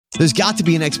There's got to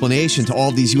be an explanation to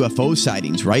all these UFO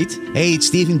sightings, right? Hey, it's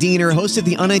Stephen Diener, host of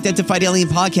the Unidentified Alien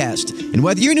Podcast. And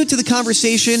whether you're new to the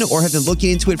conversation or have been looking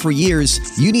into it for years,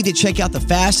 you need to check out the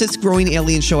fastest growing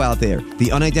alien show out there,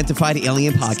 the Unidentified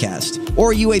Alien Podcast,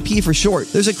 or UAP for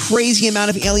short. There's a crazy amount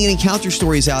of alien encounter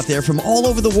stories out there from all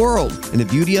over the world. And the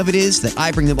beauty of it is that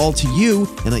I bring them all to you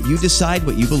and let you decide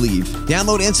what you believe.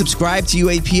 Download and subscribe to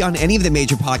UAP on any of the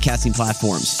major podcasting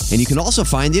platforms. And you can also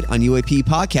find it on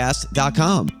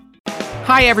UAPpodcast.com.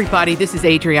 Hi, everybody. This is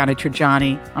Adriana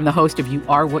Trajani. I'm the host of You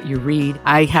Are What You Read.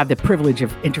 I have the privilege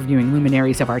of interviewing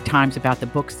luminaries of our times about the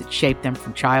books that shaped them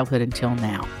from childhood until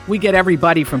now. We get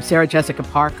everybody from Sarah Jessica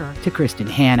Parker to Kristen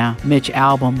Hanna, Mitch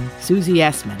Albom, Susie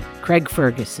Essman, Craig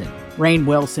Ferguson, Rainn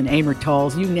Wilson, Amor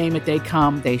Tolls, you name it, they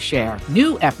come, they share.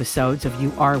 New episodes of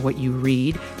You Are What You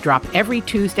Read drop every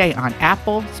Tuesday on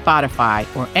Apple,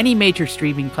 Spotify, or any major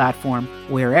streaming platform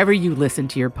wherever you listen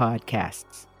to your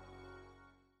podcasts.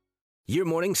 Your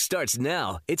morning starts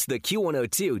now. It's the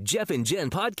Q102 Jeff and Jen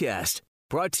podcast,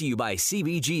 brought to you by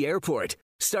CBG Airport.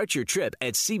 Start your trip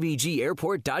at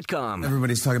CBGAirport.com.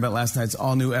 Everybody's talking about last night's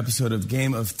all-new episode of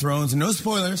Game of Thrones. And no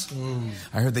spoilers.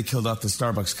 I heard they killed off the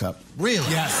Starbucks cup. Really?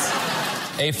 Yes.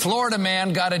 A Florida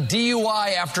man got a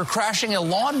DUI after crashing a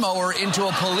lawnmower into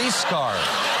a police car.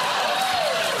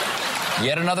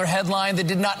 Yet another headline that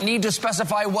did not need to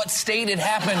specify what state it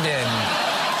happened in.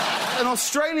 An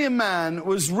Australian man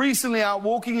was recently out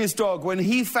walking his dog when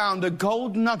he found a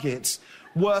gold nugget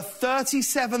worth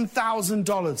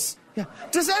 $37,000. Yeah.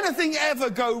 Does anything ever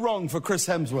go wrong for Chris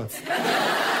Hemsworth?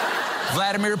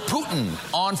 Vladimir Putin.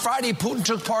 On Friday, Putin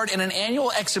took part in an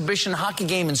annual exhibition hockey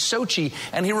game in Sochi,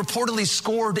 and he reportedly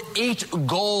scored 8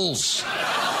 goals.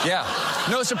 Yeah,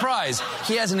 no surprise.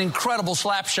 He has an incredible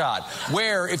slap shot,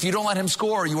 where if you don't let him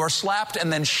score, you are slapped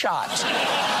and then shot.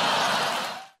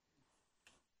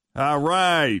 All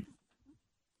right.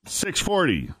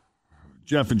 640.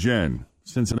 Jeff and Jen,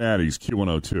 Cincinnati's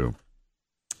Q102.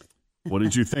 What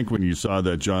did you think when you saw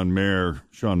that John Mayer,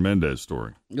 Shawn Mendes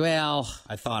story? Well,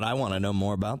 I thought I want to know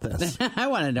more about this. I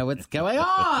want to know what's going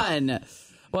on.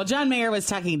 Well, John Mayer was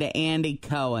talking to Andy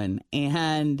Cohen,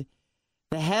 and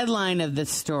the headline of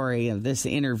this story, of this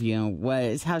interview,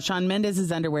 was how Shawn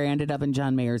Mendes' underwear ended up in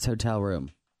John Mayer's hotel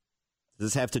room.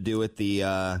 Does this have to do with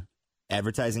the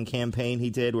advertising campaign he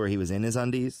did where he was in his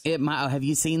undies? Have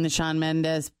you seen the Shawn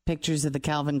Mendes pictures of the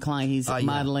Calvin Klein? He's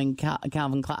modeling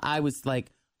Calvin Klein. I was like,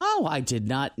 oh, I did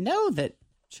not know that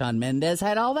Shawn Mendes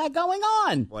had all that going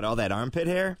on. What, all that armpit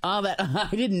hair? All that. I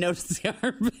didn't notice the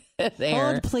armpit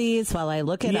hair. Hold, please, while I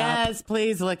look it up. Yes,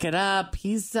 please look it up.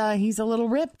 He's a little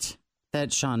ripped,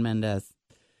 that Shawn Mendes.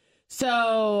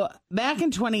 So back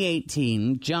in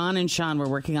 2018, John and Shawn were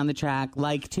working on the track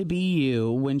Like to Be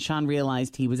You when Shawn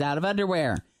realized he was out of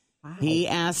underwear. Wow. He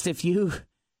asked if you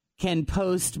can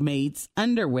post mates'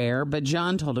 underwear, but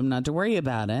John told him not to worry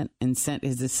about it and sent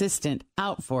his assistant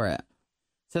out for it.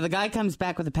 So the guy comes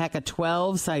back with a pack of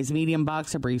 12 size medium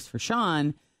boxer briefs for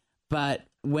Shawn, but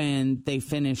when they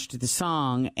finished the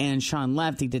song and Shawn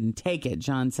left, he didn't take it.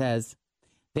 John says,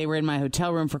 they were in my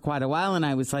hotel room for quite a while, and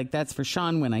I was like, that's for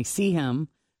Shawn when I see him.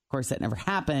 Of course, that never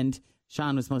happened.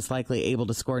 Shawn was most likely able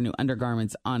to score new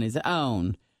undergarments on his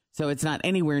own. So it's not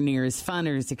anywhere near as fun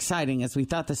or as exciting as we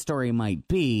thought the story might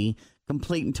be.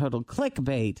 Complete and total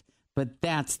clickbait, but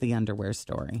that's the underwear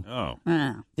story. Oh.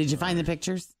 Did you find the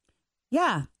pictures?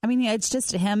 Yeah. I mean, it's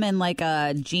just him in like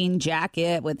a jean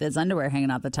jacket with his underwear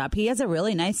hanging out the top. He has a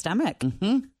really nice stomach.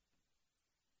 Mm-hmm.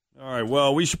 All right.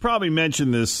 Well, we should probably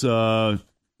mention this,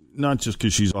 not just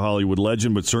because she's a Hollywood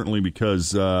legend, but certainly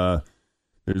because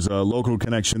there's a local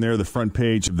connection there. The front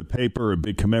page of the paper, a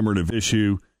big commemorative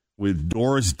issue with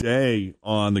Doris Day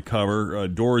on the cover.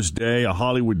 Doris Day, a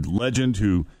Hollywood legend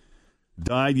who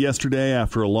died yesterday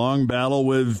after a long battle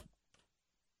with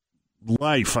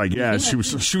life, I guess. She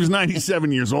was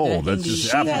 97 years old. That's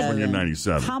just happens when you're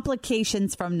 97.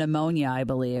 Complications from pneumonia, I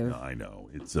believe. I know.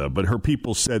 It's but her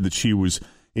people said that she was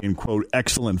in, quote,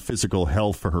 excellent physical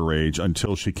health for her age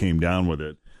until she came down with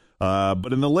it.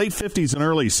 But in the late 50s and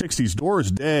early 60s,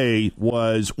 Doris Day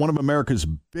was one of America's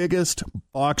biggest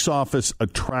box office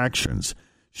attractions.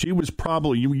 She was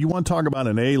probably, you want to talk about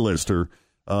an A-lister,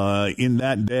 in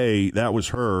that day, that was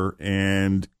her,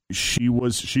 and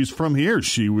she's from here.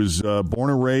 She was born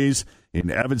and raised in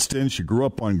Evanston. She grew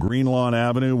up on Greenlawn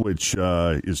Avenue, which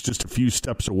is just a few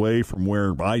steps away from where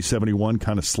I-71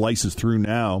 kind of slices through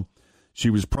now. She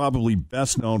was probably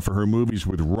best known for her movies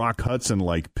with Rock Hudson,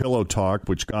 like Pillow Talk,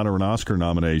 which got her an Oscar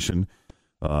nomination.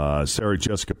 Sarah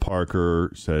Jessica Parker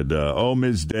said, "Oh,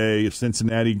 Ms. Day, a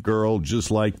Cincinnati girl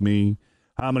just like me.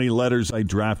 how many letters I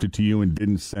drafted to you and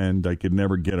didn't send. I could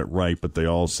never get it right, but they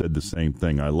all said the same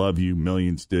thing. I love you.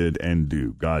 Millions did and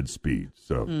do. Godspeed.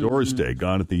 So Doris Day,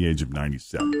 gone at the age of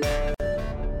 97.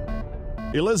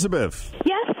 Elizabeth.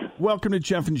 Yes. Welcome to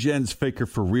Jeff and Jen's Faker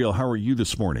for Real. How are you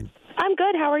this morning? I'm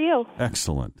good. How are you?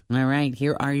 Excellent. All right.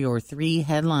 Here are your 3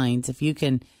 headlines. If you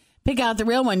can pick out the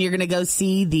real one, you're going to go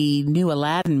see the new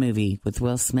Aladdin movie with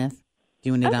Will Smith.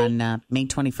 Doing it on May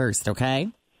 21st, okay?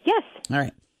 Yes. All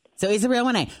right. So is the real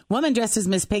one A? Woman dressed as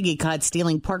Miss Piggy caught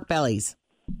stealing pork bellies.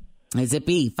 Is it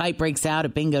B? Fight breaks out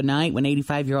at bingo night when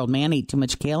 85-year-old man ate too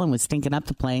much kale and was stinking up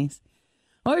the place.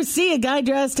 Or C? A guy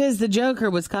dressed as the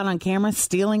Joker was caught on camera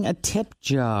stealing a tip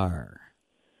jar.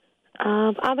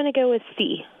 I'm going to go with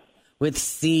C. With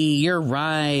C, you're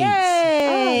right.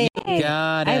 Yay! You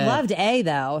got it. I loved A,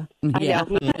 though. Yeah.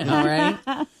 All right.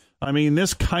 I mean,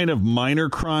 this kind of minor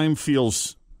crime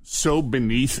feels so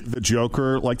beneath the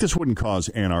Joker. Like, this wouldn't cause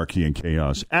anarchy and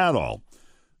chaos at all.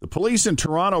 The police in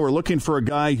Toronto are looking for a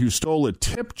guy who stole a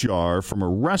tip jar from a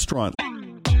restaurant.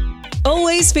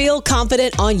 Always feel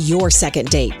confident on your second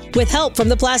date. With help from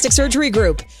the Plastic Surgery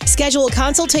Group. Schedule a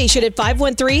consultation at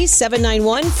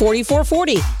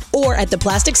 513-791-4440 or at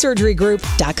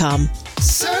theplasticsurgerygroup.com.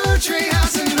 Surgery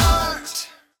has an art.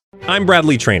 I'm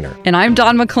Bradley Trainer. And I'm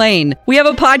Don McClain. We have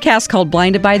a podcast called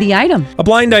Blinded by the Item. A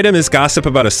blind item is gossip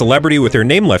about a celebrity with their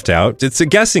name left out. It's a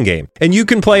guessing game, and you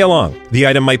can play along. The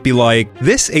item might be like,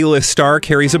 this A-list star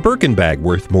carries a Birkin bag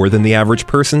worth more than the average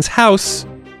person's house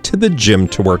to the gym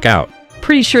to work out.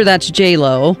 Pretty sure that's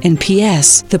J-Lo. And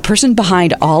P.S. the person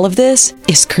behind all of this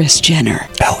is Kris Jenner,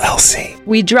 LLC.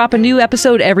 We drop a new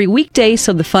episode every weekday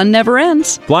so the fun never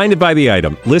ends. Blinded by the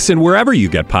Item. Listen wherever you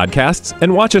get podcasts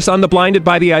and watch us on the Blinded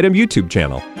by the Item YouTube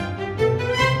channel.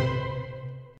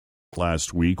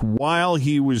 Last week, while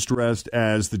he was dressed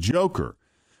as the Joker.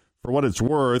 For what it's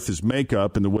worth, his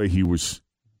makeup and the way he was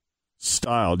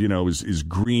styled, his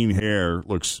green hair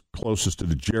looks closest to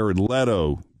the Jared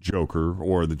Leto Joker,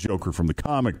 or the Joker from the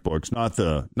comic books, not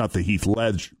the Heath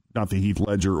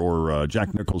Ledger or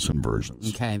Jack Nicholson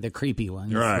versions. Okay, the creepy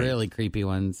ones, right. Really creepy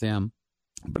ones. Yeah.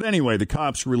 But anyway, the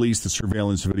cops released the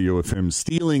surveillance video of him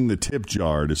stealing the tip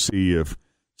jar to see if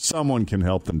someone can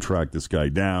help them track this guy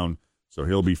down. So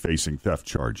he'll be facing theft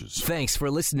charges. Thanks for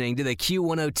listening to the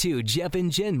Q102 Jeff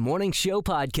and Jen Morning Show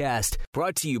podcast,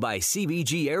 brought to you by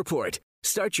CBG Airport.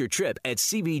 Start your trip at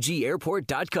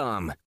CBGAirport.com.